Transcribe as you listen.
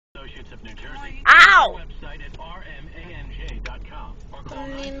Ow!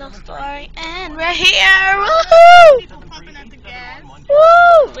 Need no story, and we're here. Woohoo! People pumping at the gas.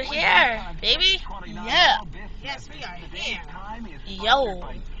 Woo! We're here, baby. Yeah. Yes, we are here. Yo.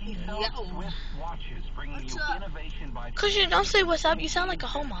 Yo. What's up? Cause you don't say what's up. You sound like a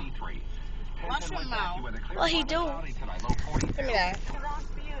homo. Watch your mouth. Well, he do. Give me that.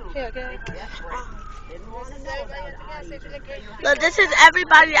 Here, okay. Look, this is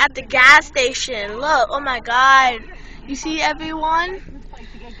everybody at the gas station. Look, oh my God. You see everyone?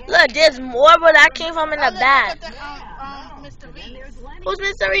 Look, there's more where that came from in the back. Mr. Reese. Who's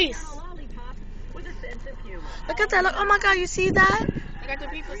Mr. Reese? Look at that. Look, oh my God, you see that? I got the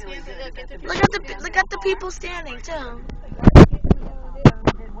people standing. Look at the people standing too.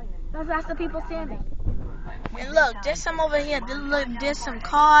 That's the people standing. And look, there's some over here. Look, there's some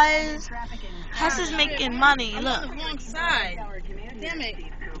cars. Hess is making money. I'm Look. on the wrong side. Damn it.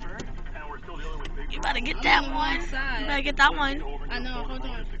 You better get that one. You better get that one. I know. Hold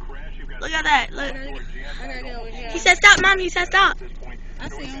on. Look at that. Look. I gotta get over here. He said stop, Mom. He said stop. I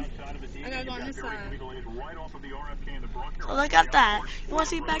see him. I gotta go on this side. So look at that. You want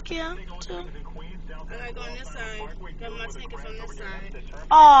to see back here too? I gotta go on this side. Grab my ticket from this side.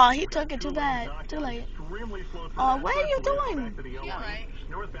 Oh, he took it too bad. Too late. Oh, what are you doing? You alright?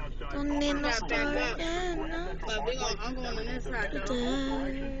 Don't need no Got story. back up. Yeah, no. But I'm going on this side though.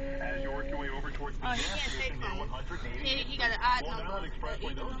 Oh, he can't take home. He got an odd number.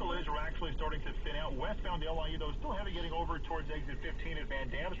 Those delays are actually starting to thin out. Westbound LIU, though, still heavy getting over towards exit 15 at Van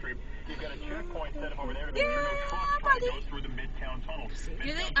Dam Street. You've got a checkpoint set up over there to make sure no trucks try to go through the Midtown tunnel.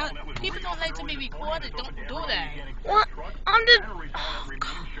 You think, people don't like to be recorded. Don't do that. What? I'm just. Oh, Remain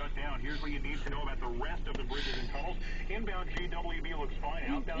shut down. Here's what you need to know about the rest of the bridges and tunnels. Inbound GWB looks fine.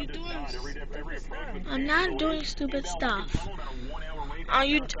 Outbound does not. Every approach. I'm not doing stupid stuff. Oh,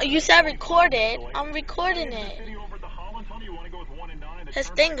 you said record it. I'm recording it. His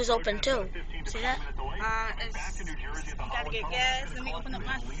thing is open too. See that? You gotta get gas. Let me open up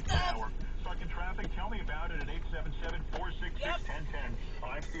my stuff. Tell me about it at 877-466-1010.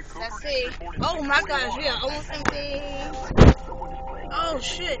 Let's see. Oh my gosh, we are almost empty. Oh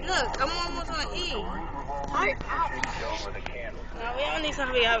shit, look, I'm almost on E. No, we don't need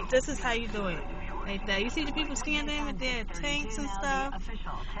somebody else. This is how you do it. Like that. You see the people standing with their tanks and stuff,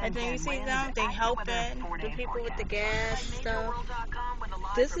 and then you see them, they helping the people with the gas and stuff.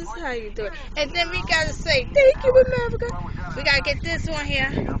 This is how you do it. And then we gotta say, thank you, America. We gotta get this one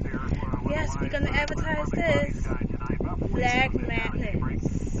here. Yes, we're gonna advertise this. Black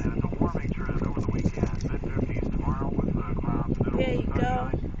Magnets. There you go.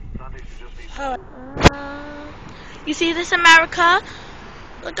 You see this, America?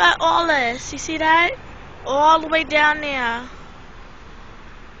 Look at all this. You see that? All the way down there.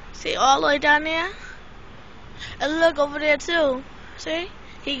 See, all the way down there? And look over there too. See?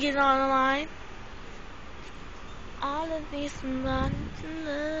 He getting on the line. All of these mountains.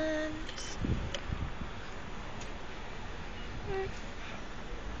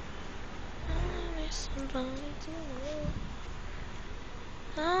 I need somebody to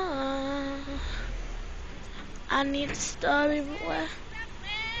know. I need a story where.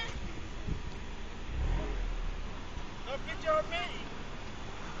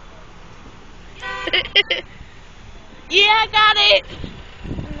 Yeah, I got it.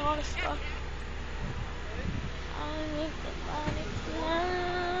 And all the stuff. I need somebody to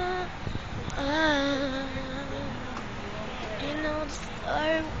know. You know the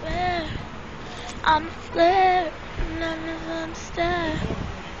story where I'm a flare, none of them stare.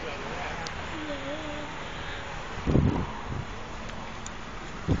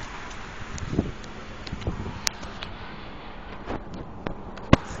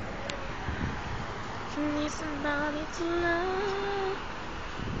 Need somebody to love.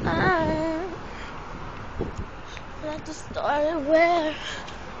 Like the story where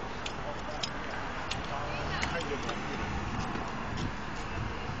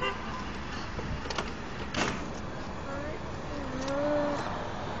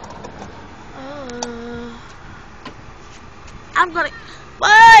I'm gonna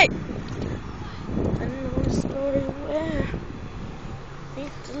wait. I know the story where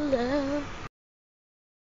need to love.